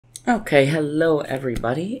Okay, hello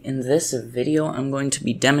everybody. In this video, I'm going to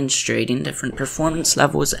be demonstrating different performance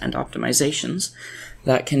levels and optimizations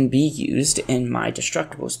that can be used in my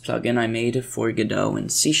Destructibles plugin I made for Godot in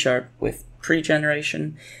C# with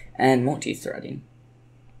pre-generation and multi-threading.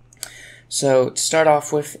 So to start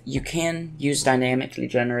off with, you can use dynamically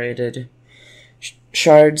generated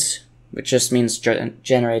shards, which just means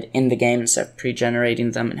generate in the game instead of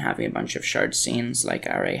pre-generating them and having a bunch of shard scenes like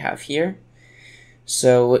I already have here.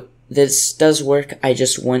 So this does work. I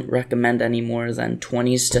just wouldn't recommend any more than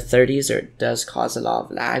 20s to 30s, or it does cause a lot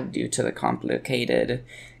of lag due to the complicated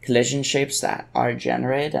collision shapes that are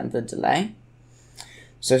generated and the delay.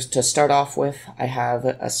 So to start off with, I have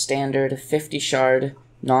a standard 50 shard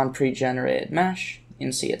non-pre-generated mesh. You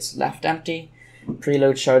can see it's left empty.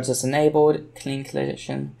 Preload shards is enabled. Clean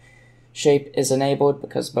collision shape is enabled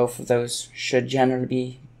because both of those should generally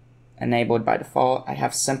be enabled by default. I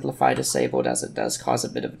have simplify disabled as it does cause a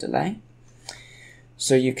bit of delay.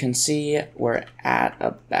 So you can see we're at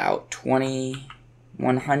about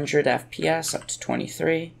 2100 FPS up to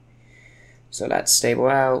 23. So let's stable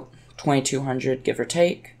out 2200 give or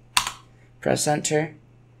take. Press enter.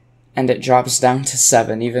 And it drops down to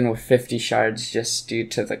 7 even with 50 shards just due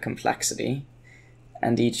to the complexity.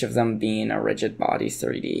 And each of them being a rigid body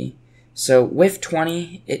 3D. So with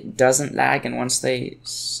 20, it doesn't lag, and once they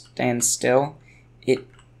stand still, it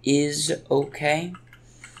is okay.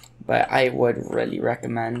 But I would really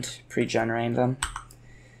recommend pre-generating them.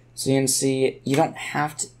 So you can see, you don't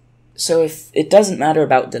have to... So if it doesn't matter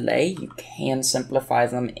about delay, you can simplify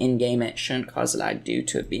them in-game. It shouldn't cause lag due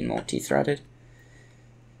to it being multi-threaded.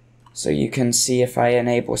 So you can see if I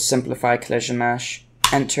enable simplify collision mesh,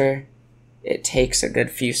 enter, it takes a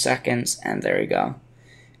good few seconds, and there you go.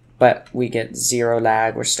 But we get 0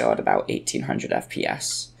 lag, we're still at about 1800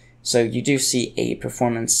 FPS. So you do see a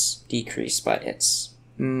performance decrease, but it's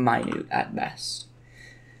minute at best.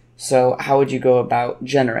 So how would you go about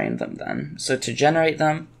generating them then? So to generate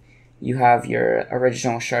them, you have your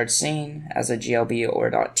original shard scene as a GLB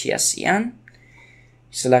or .tscn.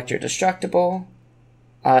 Select your destructible.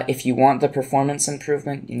 If you want the performance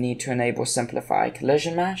improvement, you need to enable simplify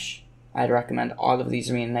collision mesh. I'd recommend all of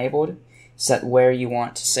these be enabled. Set where you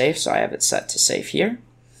want to save, so I have it set to save here,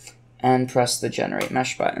 and press the generate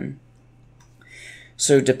mesh button.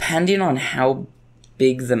 So depending on how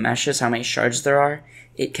big the mesh is, how many shards there are,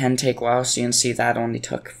 it can take a while. So you can see that only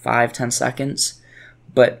took 5-10 seconds,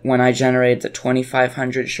 but when I generated the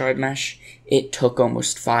 2500 shard mesh, it took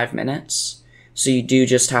almost 5 minutes. So you do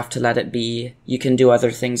just have to let it be. You can do other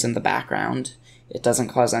things in the background. It doesn't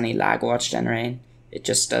cause any lag while it's generating. It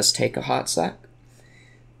just does take a hot sec.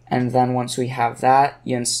 And then once we have that,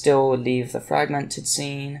 you can still leave the fragmented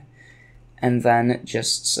scene, and then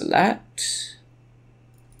just select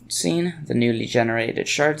scene, the newly generated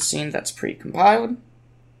shard scene that's pre-compiled.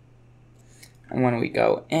 And when we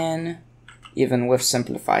go in, even with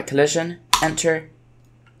simplify collision, enter,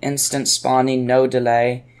 instant spawning, no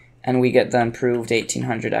delay, and we get the improved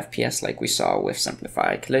 1800 FPS like we saw with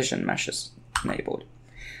simplify collision meshes enabled.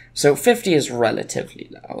 So 50 is relatively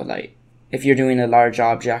low, like, if you're doing a large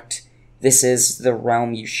object, this is the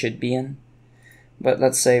realm you should be in. But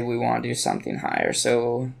let's say we want to do something higher.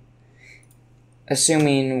 So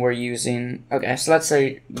assuming we're using... Okay, so let's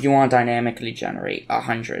say you want to dynamically generate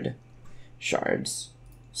 100 shards.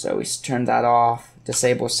 So we turn that off,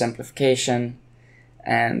 disable simplification,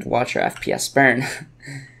 and watch our FPS burn.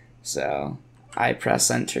 So I press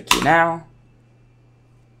enter key now.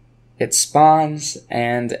 It spawns,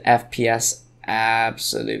 and FPS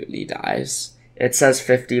absolutely dies. It says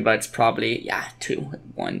 50, but it's probably,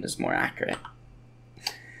 1 is more accurate.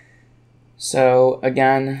 So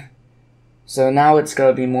again, so now it's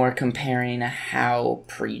going to be more comparing how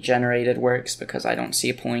pre-generated works, because I don't see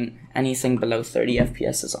a point. Anything below 30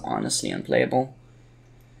 FPS is honestly unplayable.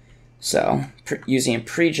 So using a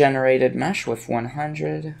pre-generated mesh with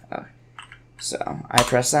 100, so I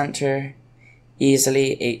press enter,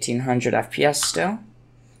 easily 1800 FPS still.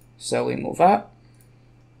 So we move up,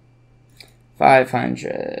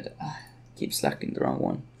 500, keep selecting the wrong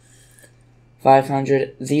one,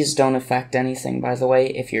 500, these don't affect anything by the way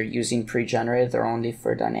if you're using pre-generated, they're only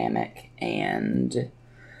for dynamic and,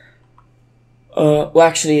 well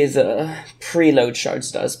actually the preload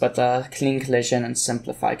shards does, but the clean collision and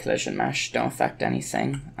simplify collision mesh don't affect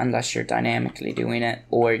anything unless you're dynamically doing it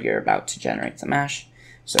or you're about to generate the mesh.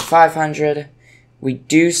 So 500. We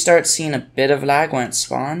do start seeing a bit of lag when it's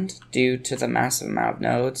spawned due to the massive amount of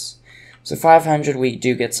nodes. So 500, we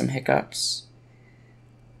do get some hiccups.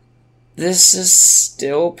 This is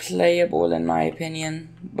still playable in my opinion,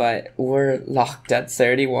 but we're locked at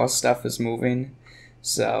 30 while stuff is moving.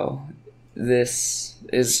 So this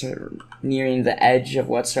is nearing the edge of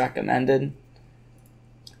what's recommended.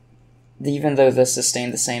 Even though this is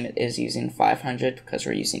staying the same, it is using 500 because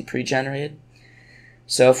we're using pre-generated.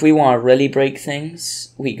 So if we want to really break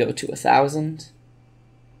things, we go to 1000.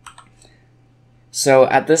 So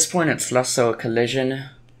at this point, it's less so a collision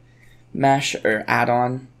mesh or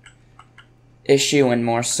add-on issue and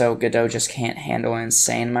more so Godot just can't handle an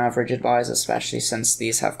insane amount of rigid bodies, especially since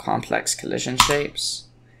these have complex collision shapes.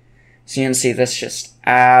 So you can see this just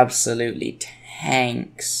absolutely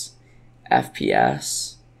tanks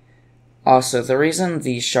FPS. Also, the reason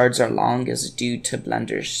these shards are long is due to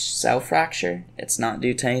Blender's cell fracture. It's not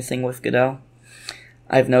due to anything with Godot.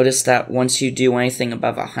 I've noticed that once you do anything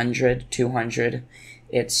above 100, 200,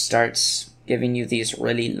 it starts giving you these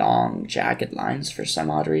really long, jagged lines for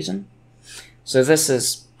some odd reason. So this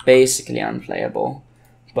is basically unplayable.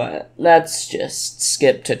 But let's just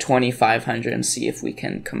skip to 2500 and see if we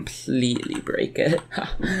can completely break it.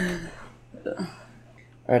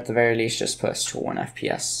 Or at the very least, just put us to 1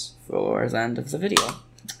 FPS for the end of the video.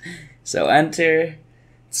 So enter,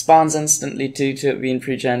 spawns instantly due to it being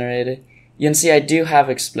pre-generated. You can see I do have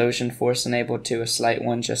explosion force enabled to a slight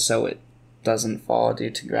one just so it doesn't fall due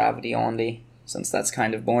to gravity only, since that's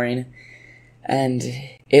kind of boring. And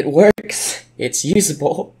it works, it's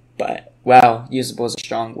usable, but, well, usable is a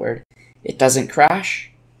strong word. It doesn't crash.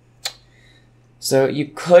 So you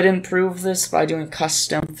could improve this by doing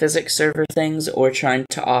custom physics server things or trying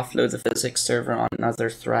to offload the physics server on another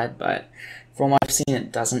thread, but from what I've seen,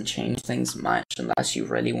 it doesn't change things much unless you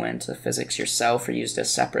really went into physics yourself or used a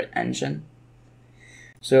separate engine.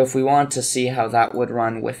 So if we want to see how that would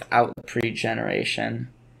run without the pre-generation,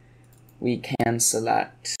 we can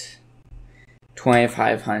select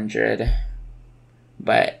 2500,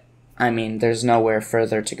 but I mean, there's nowhere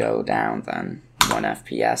further to go down than 1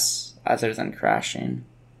 FPS. Other than crashing.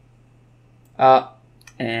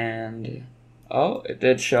 And it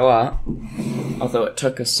did show up, although it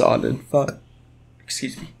took a solid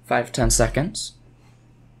 5-10 seconds.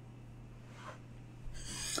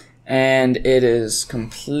 And it is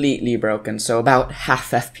completely broken, so about half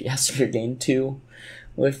FPS for game 2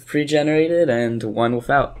 with pre-generated and 1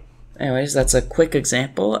 without. Anyways, that's a quick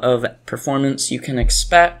example of performance you can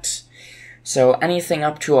expect. So anything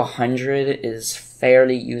up to 100 is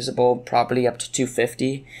fairly usable, probably up to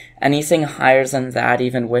 250. Anything higher than that,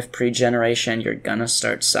 even with pre-generation, you're gonna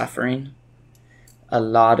start suffering a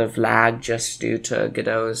lot of lag just due to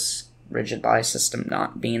Godot's rigid body system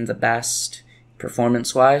not being the best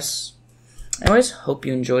performance-wise. Anyways, hope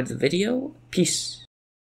you enjoyed the video. Peace.